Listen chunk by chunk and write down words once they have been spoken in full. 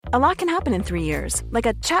A lot can happen in 3 years, like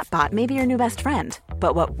a chatbot may be your new best friend.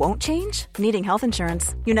 But what won't change? Needing health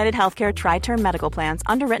insurance. United Healthcare Tri-Term Medical Plans,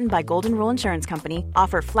 underwritten by Golden Rule Insurance Company,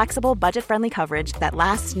 offer flexible, budget-friendly coverage that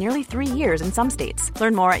lasts nearly 3 years in some states.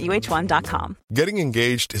 Learn more at uh1.com. Getting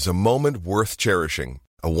engaged is a moment worth cherishing.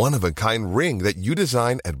 A one-of-a-kind ring that you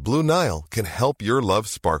design at Blue Nile can help your love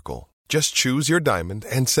sparkle. Just choose your diamond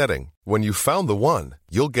and setting. When you found the one,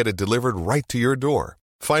 you'll get it delivered right to your door.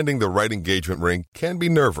 Finding the right engagement ring can be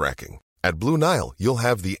nerve-wracking. At Blue Nile, you'll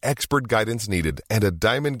have the expert guidance needed and a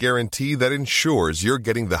diamond guarantee that ensures you're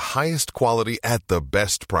getting the highest quality at the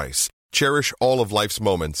best price. Cherish all of life's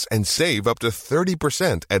moments and save up to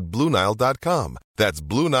 30% at BlueNile.com. That's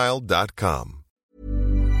BlueNile.com.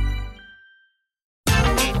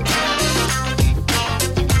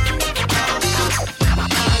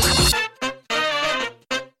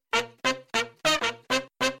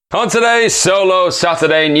 On today's Solo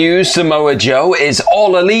Saturday News, Samoa Joe is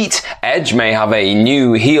all elite, Edge may have a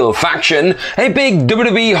new heel faction, a big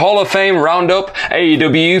WWE Hall of Fame roundup,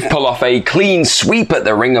 AEW pull off a clean sweep at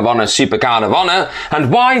the Ring of Honor Supercard of Honor,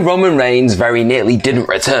 and why Roman Reigns very nearly didn't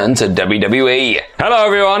return to WWE. Hello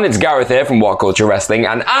everyone, it's Gareth here from What Culture Wrestling,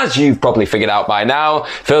 and as you've probably figured out by now,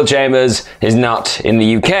 Phil Chambers is not in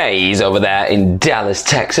the UK, he's over there in Dallas,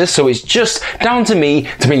 Texas, so it's just down to me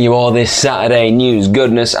to bring you all this Saturday news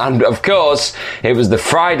goodness. And of course, it was the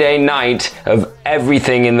Friday night of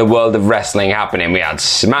everything in the world of wrestling happening. We had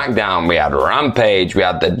SmackDown, we had Rampage, we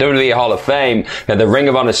had the WWE Hall of Fame, we had the Ring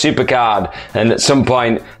of Honor Supercard, and at some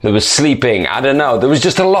point there was sleeping. I don't know. There was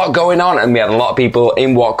just a lot going on, and we had a lot of people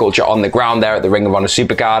in What Culture on the ground there at the Ring of Honor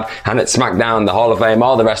Supercard and at SmackDown, the Hall of Fame,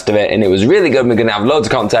 all the rest of it, and it was really good. We're going to have loads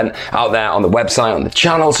of content out there on the website, on the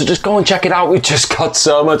channel, so just go and check it out. We've just got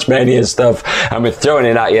so much Mania stuff, and we're throwing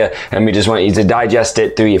it at you, and we just want you to digest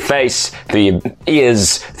it through your face, through your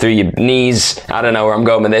ears, through your knees. I don't know where I'm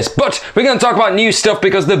going with this, but we're going to talk about new stuff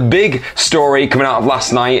because the big story coming out of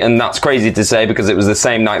last night, and that's crazy to say because it was the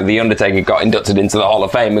same night that The Undertaker got inducted into the Hall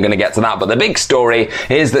of Fame. We're going to get to that, but the big story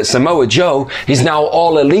is that Samoa Joe is now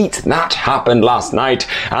all elite. That happened last night,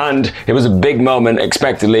 and it was a big moment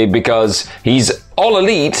expectedly because he's all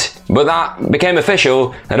elite, but that became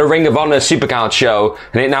official at a Ring of Honor Supercard show,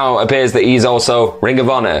 and it now appears that he's also Ring of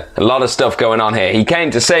Honor. A lot of stuff going on here. He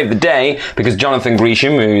came to save the day because Jonathan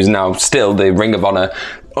Gresham, who's now still the Ring of Honor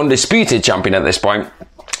undisputed champion at this point,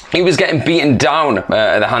 he was getting beaten down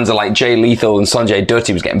at the hands of like Jay Lethal and Sanjay Dutt.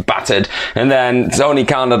 He was getting battered. And then Tony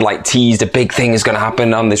Khan had like teased a big thing is going to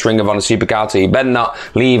happen on this Ring of Honor Supercard. So you better not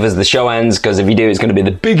leave as the show ends, because if you do, it's going to be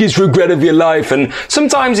the biggest regret of your life. And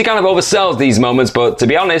sometimes he kind of oversells these moments. But to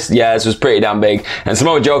be honest, yeah, this was pretty damn big. And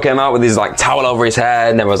Samoa Joe came out with his like towel over his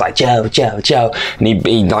head, and everyone was like, Joe, Joe, Joe. And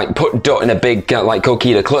he like put Dutt in a big like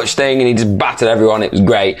Kokita clutch thing, and he just battered everyone. It was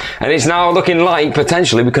great. And it's now looking like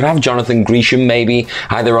potentially we could have Jonathan Gresham maybe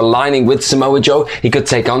either aligning with Samoa Joe. He could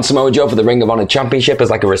take on Samoa Joe for the Ring of Honor Championship as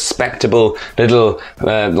like a respectable little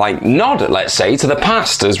like nod, let's say, to the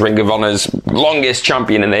past, as Ring of Honor's longest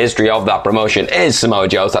champion in the history of that promotion is Samoa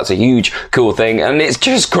Joe. So that's a huge cool thing, and it's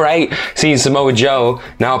just great seeing Samoa Joe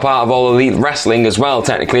now part of All Elite Wrestling as well,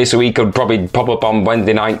 technically, so he could probably pop up on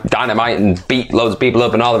Wednesday Night Dynamite and beat loads of people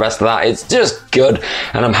up and all the rest of that. It's just good,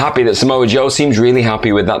 and I'm happy that Samoa Joe seems really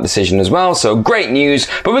happy with that decision as well. So great news,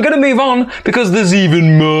 but we're going to move on because there's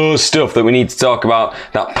even more stuff that we need to talk about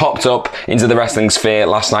that popped up into the wrestling sphere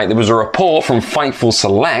last night. There was a report from Fightful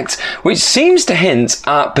Select which seems to hint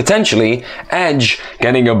at potentially Edge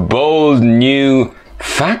getting a bold new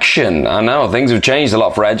faction. I know things have changed a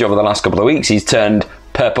lot for Edge over the last couple of weeks. He's turned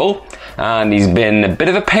purple, and he's been a bit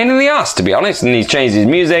of a pain in the ass, to be honest, and he's changed his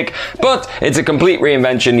music, but it's a complete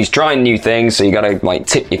reinvention. He's trying new things, so you gotta like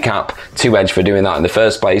tip your cap to Edge for doing that in the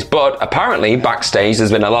first place. But apparently backstage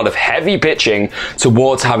there's been a lot of heavy pitching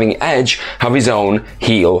towards having Edge have his own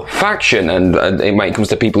heel faction, and when it comes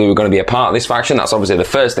to people who are going to be a part of this faction, that's obviously the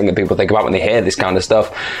first thing that people think about when they hear this kind of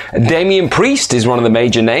stuff. Damian Priest is one of the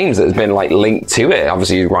major names that has been like linked to it.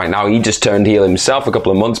 Obviously right now he just turned heel himself a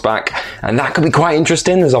couple of months back, and that could be quite interesting.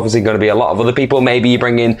 There's obviously going to be a lot of other people. Maybe you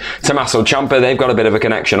bring in Tommaso Ciampa. They've got a bit of a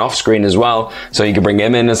connection off screen as well, so you could bring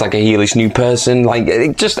him in as like a heelish new person.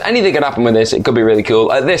 Like, just anything could happen with this. It could be really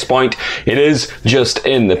cool. At this point, it is just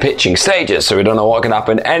in the pitching stages, so we don't know what could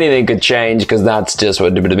happen. Anything could change, because that's just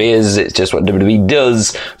what WWE is. It's just what WWE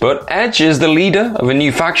does. But Edge is the leader of a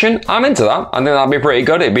new faction. I'm into that. I think that'd be pretty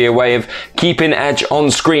good. It'd be a way of keeping Edge on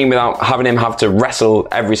screen without having him have to wrestle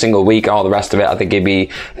every single week, all the rest of it. I think it'd be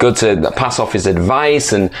good to pass off his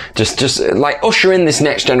advice and just just like usher in this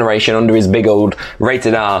next generation under his big old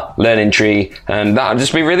rated R learning tree, and that'd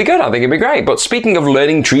just be really good. I think it'd be great. But speaking of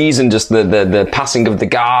learning trees and just the passing of the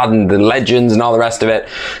guard and the legends and all the rest of it,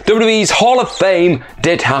 WWE's Hall of Fame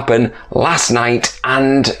did happen last night,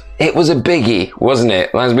 and it was a biggie, wasn't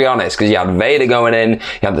it? Let's be honest, because you had Vader going in, you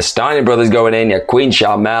had the Steiner brothers going in, you had Queen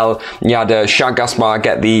Sharmell, you had Shad Gaspar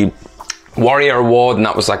get the Warrior Award, and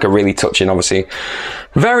that was like a really touching, obviously,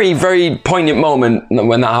 very, very poignant moment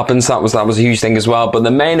when that happens. That was a huge thing as well. But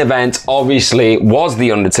the main event, obviously, was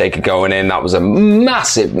The Undertaker going in. That was a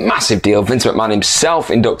massive, massive deal. Vince McMahon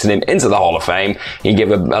himself inducted him into the Hall of Fame. He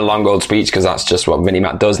gave a long old speech, because that's just what Vinnie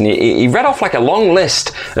Mac does. And he read off like a long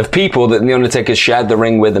list of people that The Undertaker shared the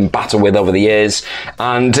ring with and battled with over the years.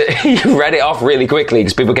 And he read it off really quickly,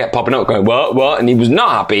 because people kept popping up going, what? And he was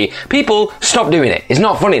not happy. People, stop doing it. It's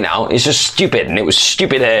not funny now. It's just stupid. And it was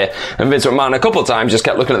stupid here. And Vince McMahon a couple of times just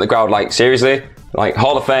kept looking at the crowd like, seriously? Like,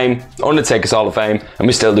 Hall of Fame, Undertaker's Hall of Fame, and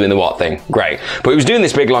we're still doing the what thing. Great. But he was doing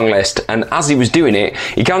this big long list, and as he was doing it,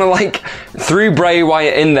 he kind of like threw Bray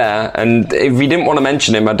Wyatt in there, and if he didn't want to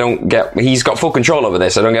mention him, I don't get, he's got full control over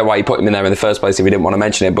this. I don't get why he put him in there in the first place if he didn't want to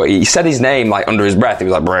mention it, but he said his name like under his breath. He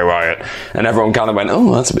was like, Bray Wyatt, and everyone kind of went,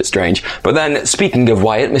 oh, that's a bit strange. But then, speaking of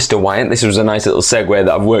Wyatt, Mr. Wyatt, this was a nice little segue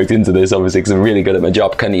that I've worked into this, obviously, because I'm really good at my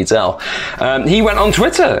job, can you tell? He went on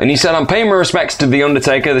Twitter, and he said, I'm paying my respects to The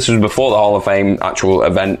Undertaker. This was before the Hall of Fame actual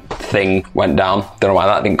event thing went down. Don't know why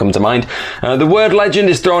that didn't come to mind. The word legend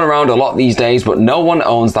is thrown around a lot these days, but no one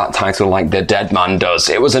owns that title like the dead man does.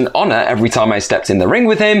 It was an honor every time I stepped in the ring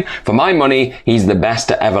with him. For my money, he's the best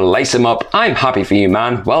to ever lace him up. I'm happy for you,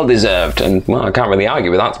 man. Well deserved. And, well, I can't really argue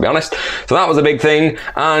with that, to be honest. So that was a big thing.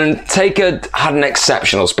 And Taker had an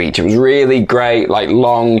exceptional speech. It was really great, like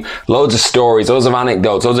long, loads of stories, loads of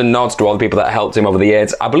anecdotes, loads of nods to all the people that helped him over the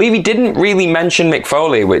years. I believe he didn't really mention Mick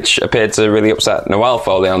Foley, which appeared to really upset Noelle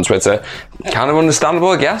Foley on Twitter. Kind of understandable,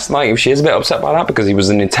 I guess. Like, if she is a bit upset by that, because he was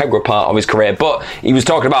an integral part of his career. But he was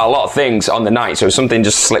talking about a lot of things on the night, so if something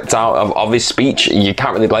just slipped out of his speech, you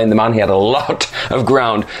can't really blame the man. He had a lot of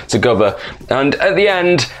ground to cover. And at the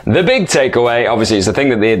end, the big takeaway, obviously, is the thing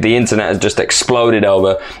that the internet has just exploded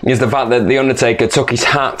over, is the fact that The Undertaker took his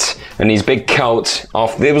hat and his big coat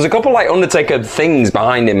off. There was a couple, like, Undertaker things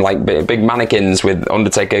behind him, like big mannequins with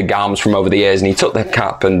Undertaker garms from over the years, and he took the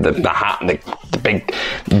cap and the hat and the big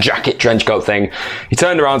jacket trench coat thing. He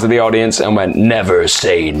turned around to the audience and went, never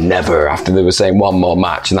say never, after they were saying one more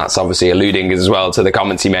match. And that's obviously alluding as well to the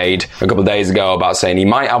comments he made a couple of days ago about saying he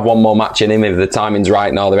might have one more match in him if the timing's right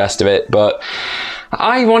and all the rest of it. But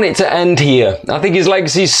I want it to end here. I think his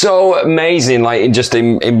legacy is so amazing, like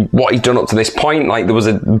in what he's done up to this point. Like, there was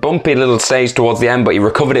a bumpy little stage towards the end, but he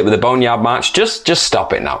recovered it with a Boneyard match. Just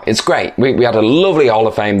stop it now. It's great. We had a lovely Hall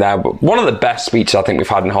of Fame there, but one of the best speeches I think we've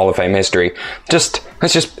had in Hall of Fame history.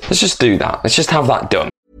 Let's just do that. Let's just have that done.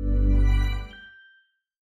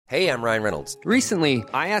 Hey, I'm Ryan Reynolds. Recently,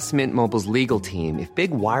 I asked Mint Mobile's legal team if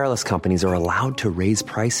big wireless companies are allowed to raise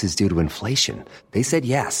prices due to inflation. They said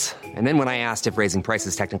yes. And then when I asked if raising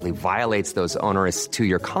prices technically violates those onerous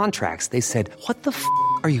 2-year contracts, they said, what the f***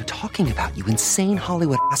 are you talking about, you insane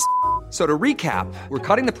Hollywood ass f- So to recap, we're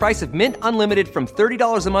cutting the price of Mint Unlimited from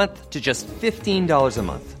 $30 a month to just $15 a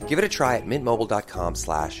month. Give it a try at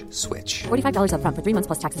mintmobile.com/switch. $45 up front for 3 months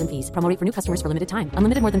plus taxes and fees. Promo rate for new customers for limited time.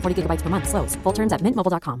 Unlimited more than 40 gigabytes per month. Slows full terms at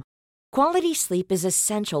mintmobile.com. Quality sleep is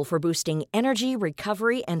essential for boosting energy,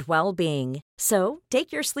 recovery, and well-being. So,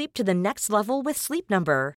 take your sleep to the next level with Sleep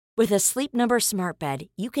Number. With a Sleep Number smart bed,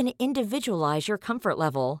 you can individualize your comfort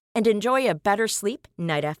level and enjoy a better sleep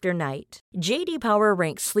night after night. J.D. Power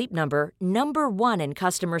ranks Sleep Number number 1 in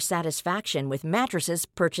customer satisfaction with mattresses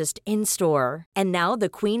purchased in-store. And now the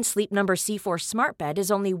Queen Sleep Number C4 smart bed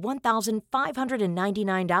is only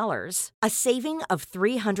 $1,599, a saving of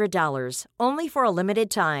 $300, only for a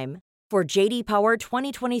limited time. For J.D. Power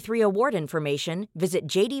 2023 award information, visit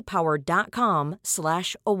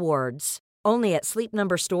jdpower.com/awards. Only at Sleep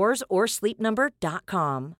Number stores or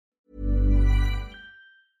sleepnumber.com.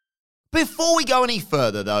 Before we go any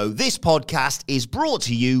further, though, this podcast is brought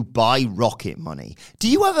to you by Rocket Money. Do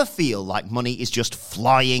you ever feel like money is just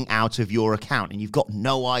flying out of your account and you've got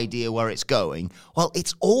no idea where it's going? Well,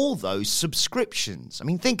 it's all those subscriptions. I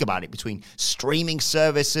mean, think about it. Between streaming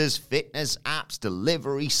services, fitness apps,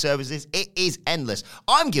 delivery services, it is endless.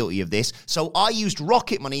 I'm guilty of this, so I used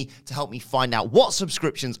Rocket Money to help me find out what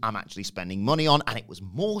subscriptions I'm actually spending money on, and it was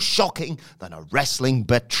more shocking than a wrestling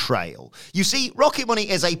betrayal. You see, Rocket Money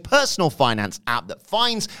is a personal personal finance app that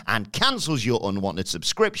finds and cancels your unwanted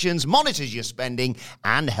subscriptions, monitors your spending,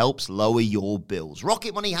 and helps lower your bills.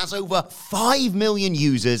 Rocket Money has over 5 million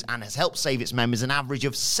users and has helped save its members an average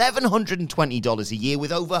of $720 a year,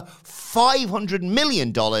 with over $500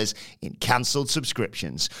 million in cancelled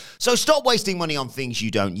subscriptions. So stop wasting money on things you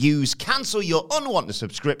don't use. Cancel your unwanted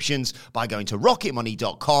subscriptions by going to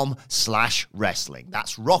rocketmoney.com/wrestling.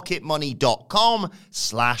 That's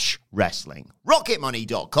rocketmoney.com/wrestling.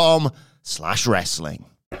 rocketmoney.com/wrestling.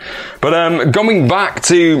 But going back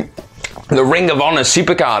to the Ring of Honor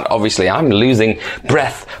Supercard, obviously I'm losing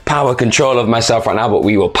breath, power, control of myself right now, but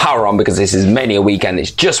we will power on because this is Mania weekend.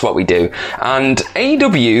 It's just what we do. And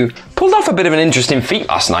AEW pulled off a bit of an interesting feat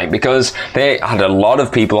last night because they had a lot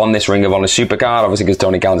of people on this Ring of Honor Supercard, obviously because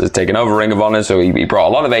Tony Khan has taken over Ring of Honor, so he brought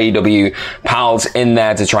a lot of AEW pals in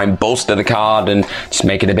there to try and bolster the card and just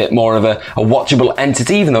make it a bit more of a watchable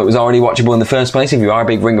entity, even though it was already watchable in the first place if you are a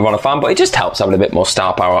big Ring of Honor fan, but it just helps having a bit more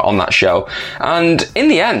star power on that show. And in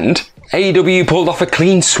the end, AEW pulled off a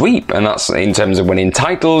clean sweep, and that's in terms of winning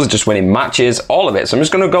titles, just winning matches, all of it. So I'm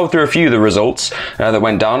just going to go through a few of the results that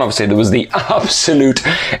went down. Obviously, there was the absolute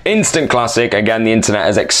instant classic. Again, the internet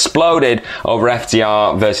has exploded over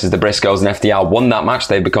FTR versus the Briscoes, and FTR won that match.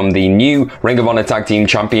 They've become the new Ring of Honor Tag Team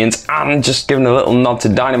Champions. And just giving a little nod to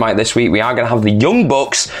Dynamite this week, we are going to have the Young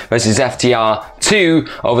Bucks versus FTR 2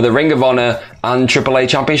 over the Ring of Honor and AAA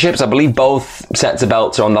championships. I believe both sets of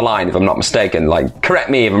belts are on the line, if I'm not mistaken. Correct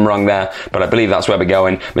me if I'm wrong there, but I believe that's where we're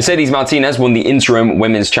going. Mercedes Martinez won the interim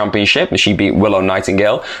women's championship, and she beat Willow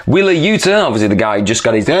Nightingale. Wheeler Yuta, obviously the guy who just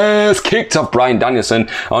got his ass kicked off Bryan Danielson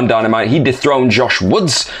on Dynamite, he dethroned Josh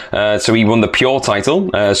Woods, so he won the Pure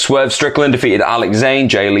title. Swerve Strickland defeated Alex Zane.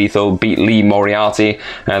 Jay Lethal beat Lee Moriarty,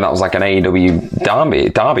 and that was like an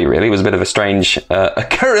AEW derby really. It was a bit of a strange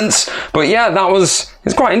occurrence, but yeah,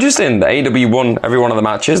 it's quite interesting. The AEW won every one of the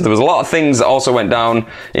matches. There was a lot of things that also went down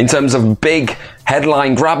in terms of big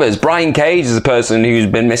headline grabbers. Brian Cage is a person who's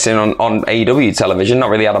been missing on AEW television. Not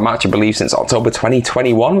really had a match, I believe, since October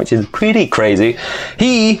 2021, which is pretty crazy.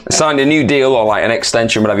 He signed a new deal, or an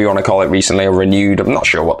extension, whatever you want to call it, recently, or renewed. I'm not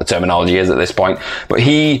sure what the terminology is at this point, but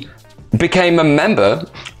he became a member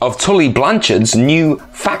of Tully Blanchard's new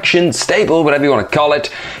faction, stable, whatever you want to call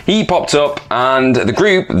it. He popped up, and the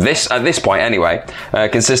group, at this point anyway,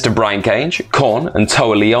 consists of Brian Cage, Korn, and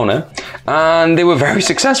Toa Leona, and they were very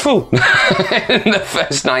successful in the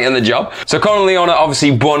first night on the job. So Korn and Leona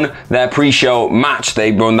obviously won their pre-show match.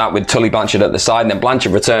 They won that with Tully Blanchard at the side, and then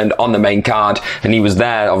Blanchard returned on the main card, and he was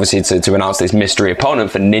there obviously to announce this mystery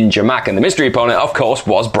opponent for Ninja Mac, and the mystery opponent, of course,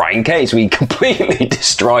 was Brian Cage. So he completely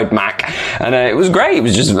destroyed Mac, and it was great. It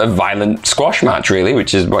was just a violent squash match, really,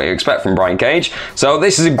 which is what you expect from Brian Cage. So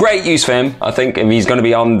this is a great use for him. I think if he's going to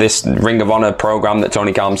be on this Ring of Honor program that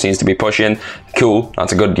Tony Khan seems to be pushing, cool.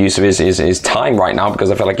 That's a good use of his time right now,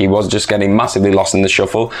 because I feel like he was just getting massively lost in the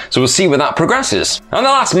shuffle. So we'll see where that progresses. And the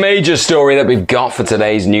last major story that we've got for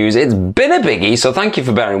today's news, it's been a biggie, so thank you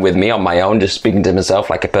for bearing with me on my own, just speaking to myself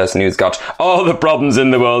like a person who's got all the problems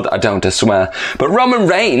in the world. I don't swear. But Roman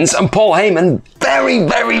Reigns and Paul Heyman very,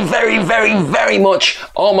 very, very, very, very much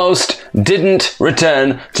almost didn't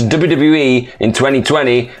return to WWE in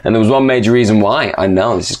 2020, and there was one major reason why. I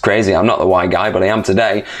know, this is crazy. I'm not the why guy, but I am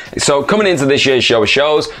today. So coming into this year's show of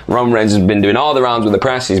shows, Roman Reigns has been doing all the rounds with the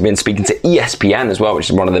press. He's been speaking to ESPN as well, which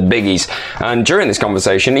is one of the biggies. And during this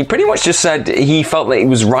conversation, he pretty much just said he felt that he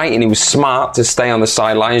was right and he was smart to stay on the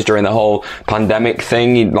sidelines during the whole pandemic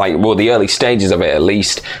thing, the early stages of it at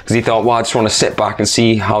least, because he thought, well, I just want to sit back and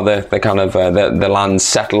see how the land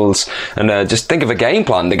settles, and just think of a game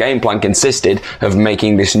plan. The game plan consisted of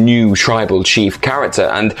making this new tribal chief character,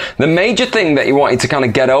 and the major thing that he wanted to kind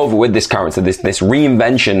of get over with this character, this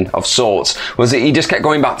reinvention of sorts, was that he just kept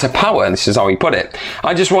going back to power, and this is how he put it.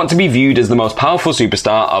 I just want to be viewed as the most powerful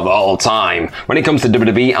superstar of all time when it comes to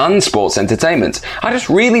WWE and sports entertainment. I just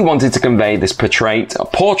really wanted to convey this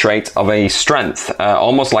portrait of a strength,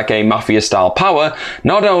 almost like a mafia-style power.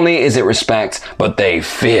 Not only is it respect, but they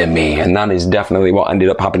fear me, and that is definitely what ended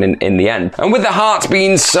up happening in the end. And with the heart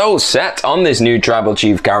being so set on this new tribal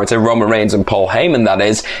chief character, Roman Reigns and Paul Heyman, that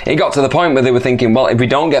is, it got to the point where they were thinking, well, if we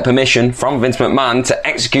don't get permission from Vince McMahon to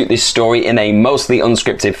execute this story in a mostly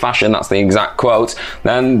unscripted fashion, that's the exact quote,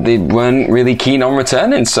 then they weren't really keen on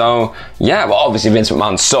returning. So yeah, well, obviously Vince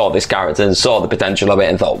McMahon saw this character and saw the potential of it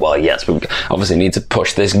and thought, well, yes, we obviously need to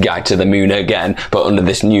push this guy to the moon again, but under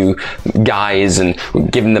this new guise, and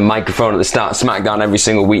give him the microphone at the start of SmackDown every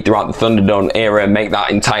single week throughout the Thunderdome era and make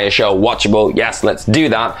that entire show watchable. Yes, let's do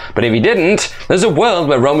that. But if he didn't, there's a world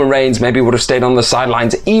where Roman Reigns maybe would have stayed on the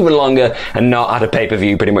sidelines even longer and not had a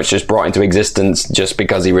pay-per-view pretty much just brought into existence just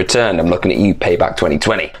because he returned. I'm looking at you, Payback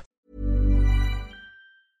 2020.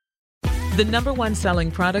 The #1 selling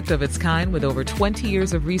product of its kind with over 20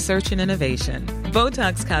 years of research and innovation.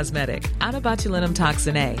 Botox Cosmetic, out of botulinum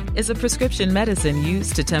toxin A, is a prescription medicine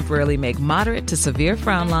used to temporarily make moderate to severe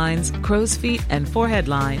frown lines, crow's feet, and forehead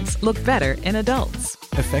lines look better in adults.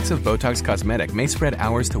 Effects of Botox Cosmetic may spread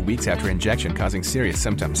hours to weeks after injection, causing serious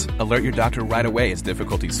symptoms. Alert your doctor right away as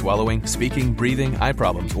difficulty swallowing, speaking, breathing, eye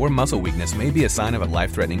problems, or muscle weakness may be a sign of a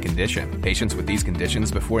life-threatening condition. Patients with these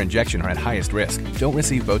conditions before injection are at highest risk. Don't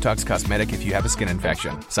receive Botox Cosmetic if you have a skin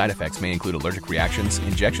infection. Side effects may include allergic reactions,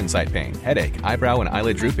 injection site pain, headache, eyebrow and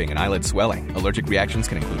eyelid drooping, and eyelid swelling. Allergic reactions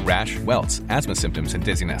can include rash, welts, asthma symptoms, and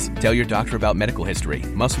dizziness. Tell your doctor about medical history,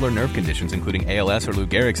 muscle or nerve conditions including ALS or Lou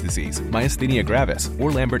Gehrig's disease, myasthenia gravis,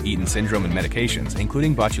 or Lambert-Eaton syndrome, and medications,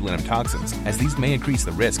 including botulinum toxins, as these may increase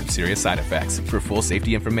the risk of serious side effects. For full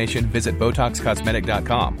safety information, visit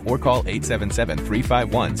BotoxCosmetic.com or call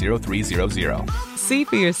 877-351-0300. See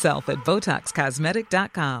for yourself at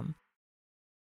BotoxCosmetic.com.